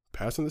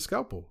passing the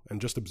scalpel and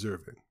just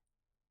observing.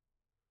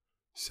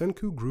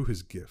 Senku grew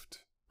his gift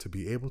to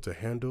be able to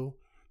handle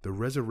the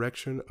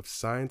resurrection of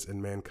science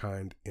and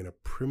mankind in a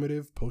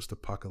primitive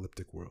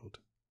post-apocalyptic world.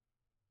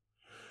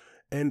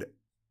 And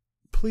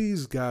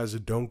please, guys,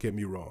 don't get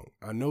me wrong.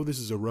 I know this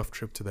is a rough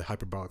trip to the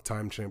Hyperbolic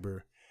Time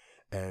Chamber,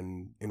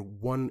 and in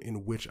one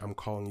in which I'm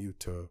calling you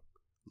to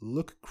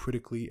look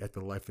critically at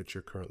the life that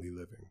you're currently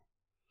living.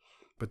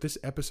 But this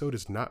episode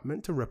is not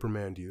meant to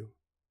reprimand you.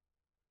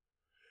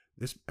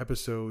 This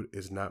episode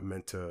is not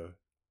meant to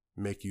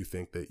make you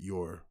think that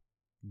you're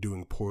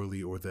doing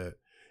poorly, or that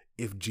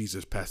if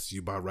Jesus passes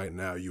you by right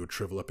now, you would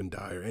shrivel up and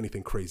die, or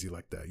anything crazy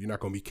like that. You're not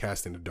going to be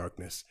cast into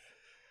darkness.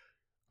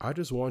 I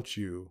just want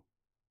you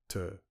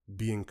to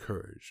be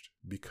encouraged,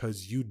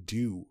 because you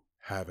do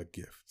have a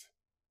gift.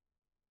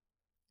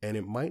 And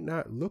it might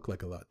not look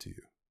like a lot to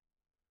you,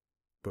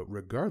 but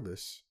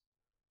regardless,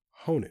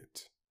 hone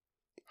it.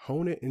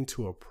 Hone it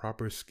into a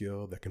proper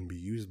skill that can be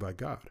used by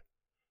God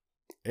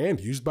and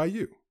used by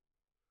you.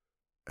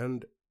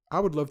 And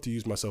I would love to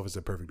use myself as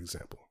a perfect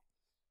example.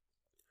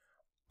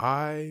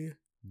 I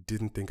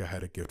didn't think I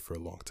had a gift for a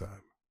long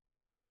time.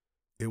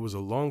 It was a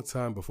long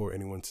time before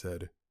anyone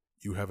said,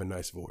 "You have a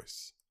nice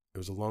voice." It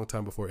was a long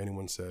time before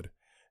anyone said,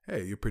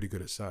 "Hey, you're pretty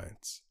good at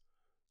science."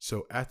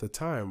 So at the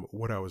time,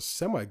 what I was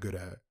semi-good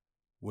at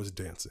was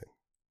dancing.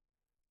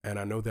 And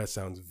I know that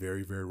sounds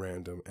very, very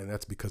random, and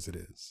that's because it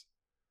is.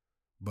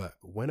 But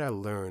when I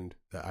learned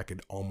that I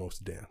could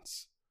almost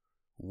dance,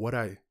 what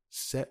I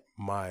set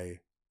my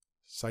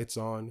sights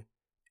on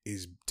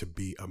is to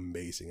be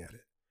amazing at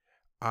it.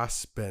 I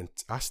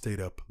stayed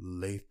up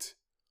late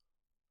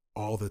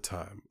all the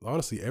time,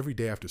 honestly, every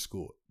day after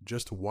school,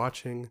 just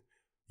watching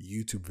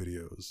YouTube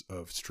videos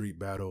of street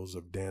battles,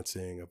 of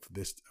dancing, of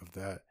this, of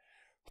that,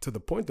 to the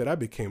point that I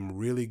became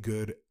really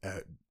good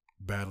at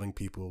battling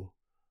people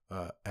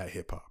at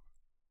hip hop.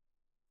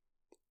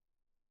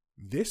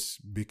 This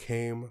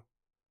became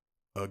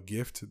a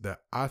gift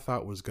that I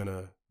thought was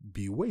gonna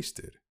be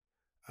wasted.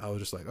 I was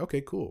just like,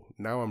 okay, cool.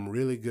 Now I'm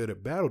really good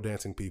at battle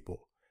dancing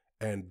people.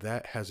 And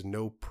that has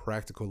no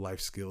practical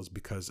life skills,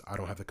 because I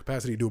don't have the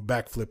capacity to do a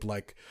backflip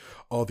like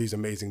all these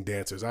amazing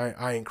dancers.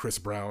 I ain't Chris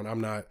Brown.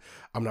 I'm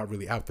not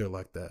really out there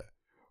like that.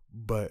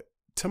 But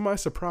to my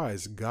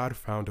surprise, God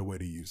found a way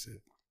to use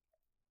it.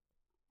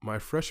 My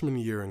freshman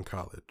year in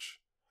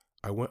college,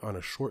 I went on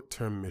a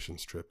short-term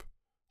missions trip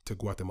to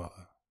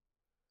Guatemala.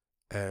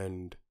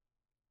 And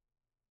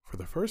for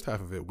the first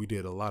half of it, we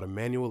did a lot of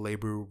manual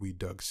labor. We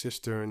dug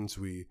cisterns,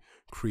 we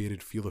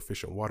created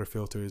fuel-efficient water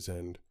filters,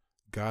 and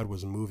God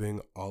was moving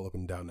all up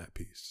and down that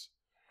piece.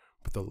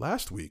 But the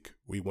last week,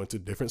 we went to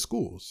different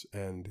schools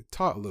and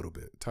taught a little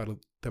bit, taught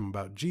them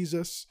about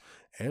Jesus,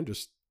 and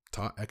just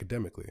taught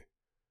academically.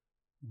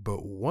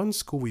 But one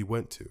school we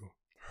went to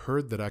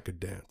heard that I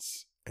could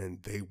dance,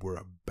 and they were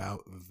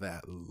about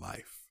that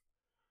life.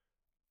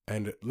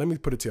 And let me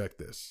put it to you like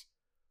this.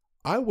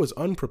 I was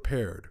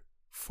unprepared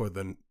for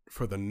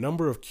the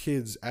number of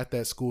kids at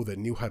that school that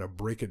knew how to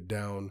break it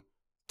down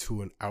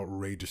to an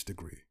outrageous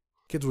degree.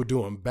 Kids were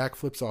doing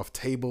backflips off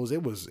tables.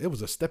 It was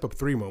a step up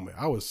 3 moment.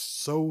 I was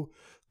so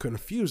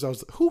confused. I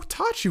was like, who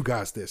taught you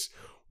guys this?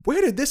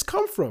 Where did this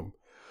come from?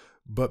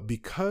 But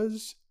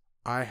because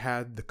I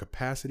had the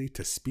capacity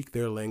to speak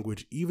their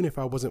language, even if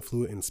I wasn't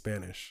fluent in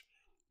Spanish,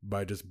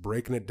 by just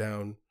breaking it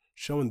down,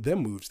 showing them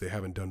moves they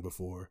haven't done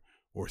before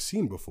or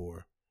seen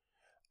before,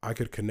 I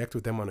could connect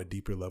with them on a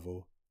deeper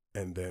level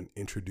and then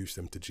introduce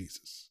them to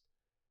Jesus.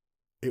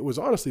 it was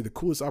honestly the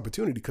coolest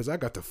opportunity because I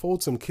got to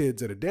fold some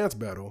kids at a dance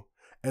battle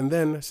and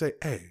then say,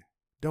 hey,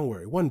 don't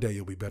worry, one day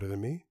you'll be better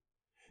than me.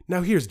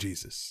 Now here's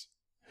Jesus.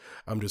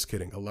 I'm just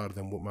kidding. A lot of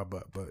them whooped my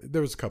butt, but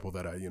there was a couple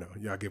that I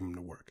give them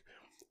to work.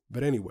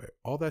 But anyway,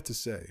 all that to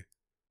say,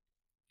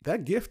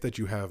 that gift that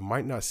you have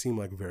might not seem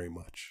like very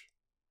much,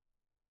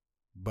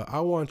 but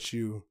I want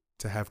you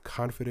to have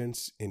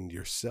confidence in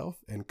yourself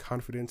and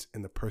confidence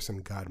in the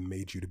person God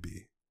made you to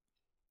be.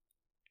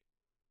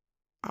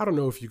 I don't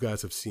know if you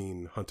guys have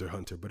seen Hunter x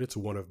Hunter, but it's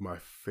one of my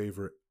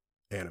favorite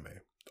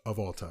anime of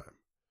all time.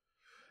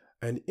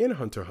 And in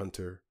Hunter x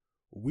Hunter,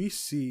 we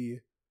see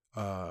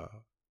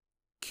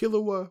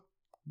Killua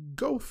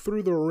go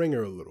through the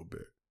ringer a little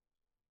bit.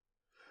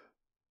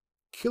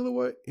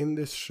 Killua in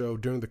this show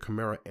during the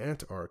Chimera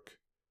Ant arc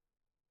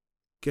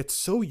gets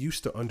so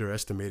used to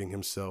underestimating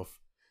himself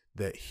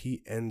that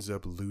he ends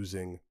up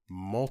losing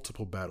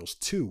multiple battles,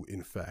 2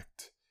 in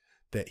fact,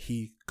 that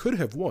he could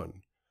have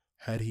won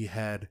had he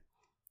had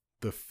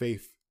the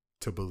faith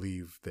to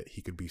believe that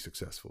he could be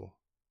successful.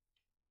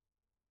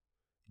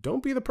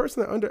 Don't be the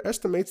person that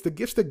underestimates the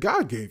gifts that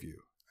God gave you.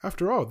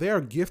 After all, they are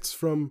gifts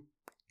from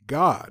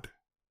God.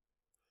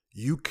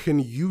 You can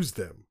use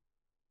them.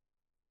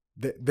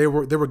 They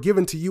were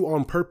given to you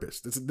on purpose.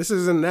 This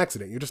isn't an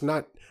accident. You're just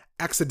not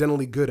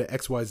accidentally good at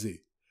XYZ.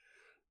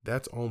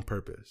 That's on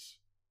purpose.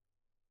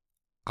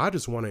 I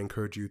just want to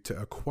encourage you to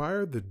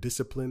acquire the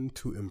discipline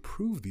to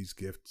improve these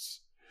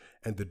gifts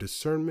and the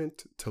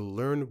discernment to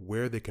learn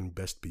where they can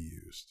best be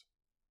used.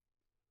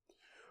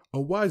 A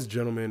wise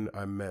gentleman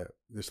I met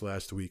this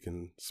last week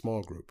in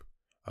small group,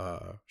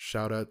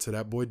 shout out to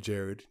that boy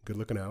Jared, good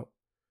looking out.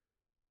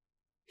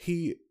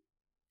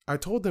 I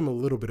told them a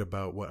little bit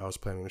about what I was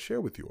planning to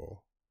share with you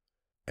all.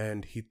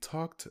 And he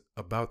talked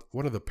about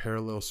one of the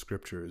parallel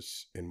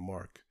scriptures in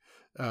Mark,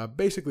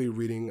 basically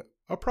reading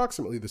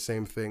approximately the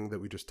same thing that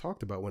we just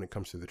talked about when it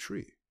comes to the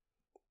tree.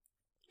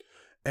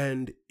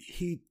 And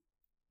he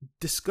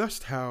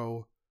discussed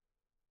how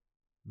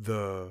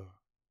the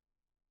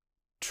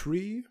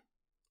tree,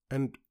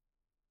 and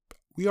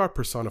we are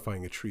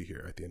personifying a tree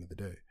here at the end of the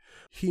day.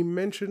 He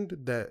mentioned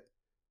that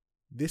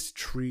this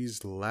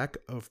tree's lack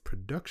of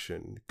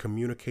production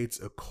communicates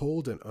a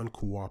cold and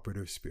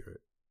uncooperative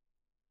spirit.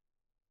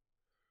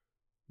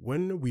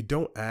 When we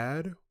don't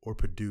add or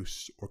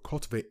produce or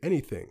cultivate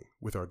anything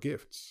with our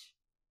gifts,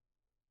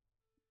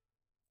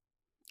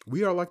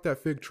 we are like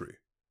that fig tree.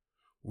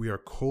 We are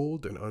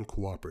cold and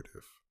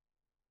uncooperative,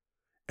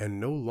 and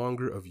no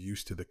longer of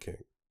use to the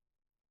king.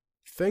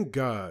 Thank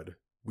God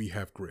we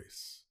have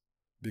grace,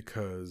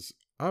 because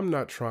I'm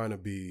not trying to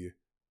be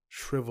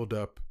shriveled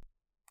up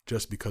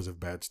just because of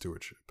bad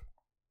stewardship.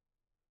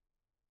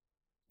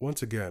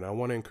 Once again, I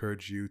want to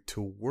encourage you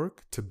to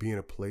work to be in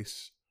a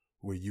place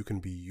where you can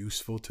be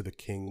useful to the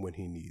king when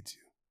he needs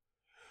you.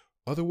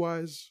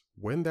 Otherwise,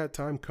 when that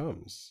time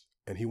comes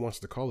and he wants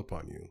to call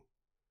upon you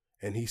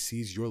and he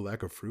sees your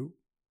lack of fruit,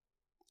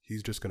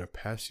 he's just going to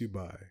pass you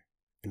by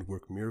and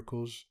work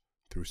miracles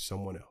through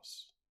someone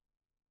else.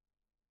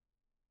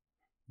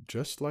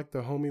 Just like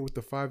the homie with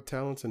the 5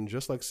 talents and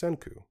just like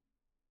Senku,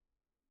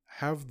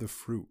 have the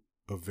fruit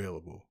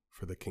available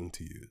for the king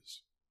to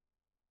use.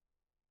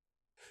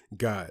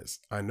 Guys,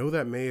 I know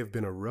that may have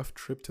been a rough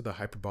trip to the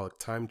Hyperbolic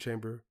Time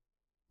Chamber,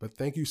 but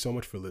thank you so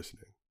much for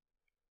listening.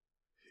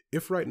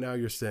 If right now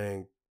you're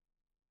saying,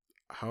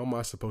 how am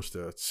I supposed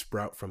to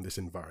sprout from this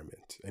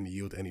environment and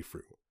yield any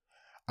fruit?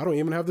 I don't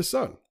even have the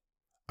sun.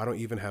 I don't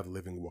even have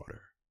living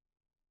water.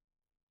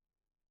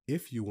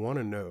 If you want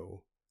to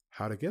know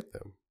how to get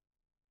them,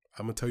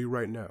 I'm going to tell you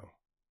right now.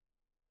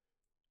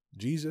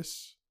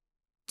 Jesus,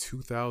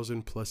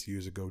 2,000 plus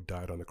years ago,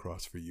 died on the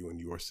cross for you and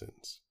your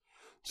sins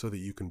so that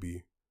you can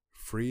be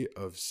free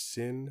of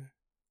sin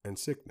and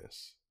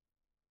sickness.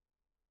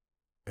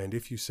 And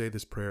if you say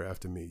this prayer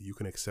after me, you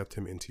can accept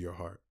him into your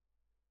heart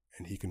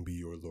and he can be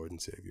your Lord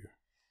and Savior.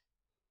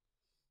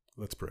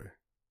 Let's pray.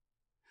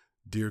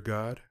 Dear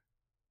God,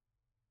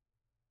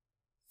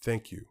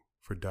 thank you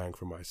for dying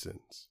for my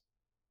sins.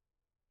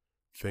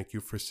 Thank you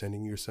for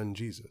sending your son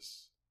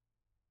Jesus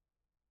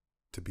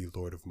to be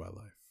Lord of my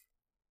life.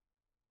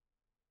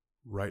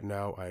 Right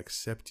now, I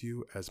accept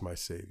you as my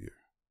Savior.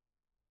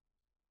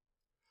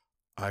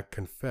 I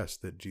confess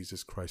that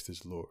Jesus Christ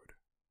is Lord.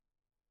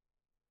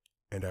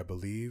 And I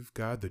believe,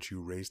 God, that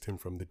you raised him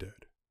from the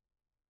dead.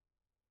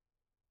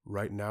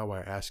 Right now, I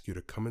ask you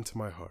to come into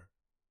my heart,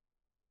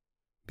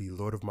 be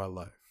Lord of my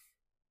life,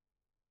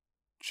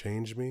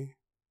 change me,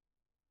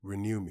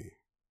 renew me,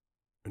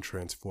 and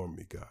transform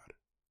me, God.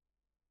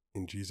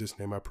 In Jesus'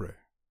 name I pray.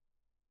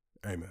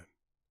 Amen.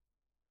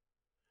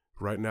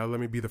 Right now, let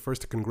me be the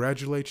first to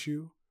congratulate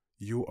you.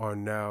 You are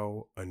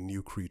now a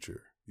new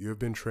creature. You have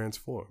been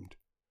transformed.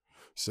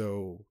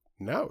 So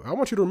now I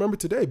want you to remember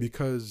today,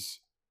 because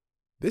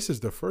this is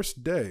the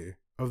first day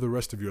of the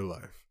rest of your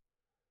life.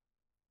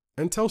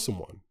 And tell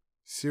someone.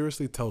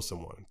 Seriously, tell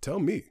someone. Tell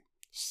me.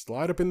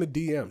 Slide up in the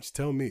DMs.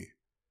 Tell me.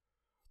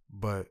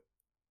 But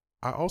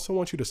I also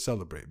want you to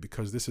celebrate,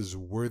 because this is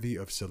worthy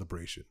of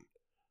celebration.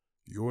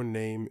 Your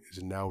name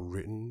is now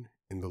written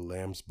in the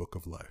Lamb's Book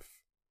of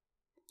Life.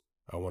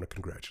 I want to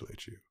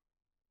congratulate you.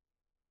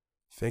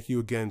 Thank you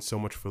again so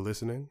much for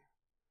listening.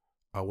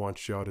 I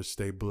want y'all to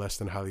stay blessed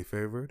and highly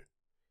favored,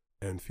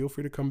 and feel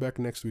free to come back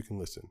next week and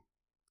listen.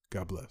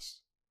 God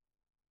bless.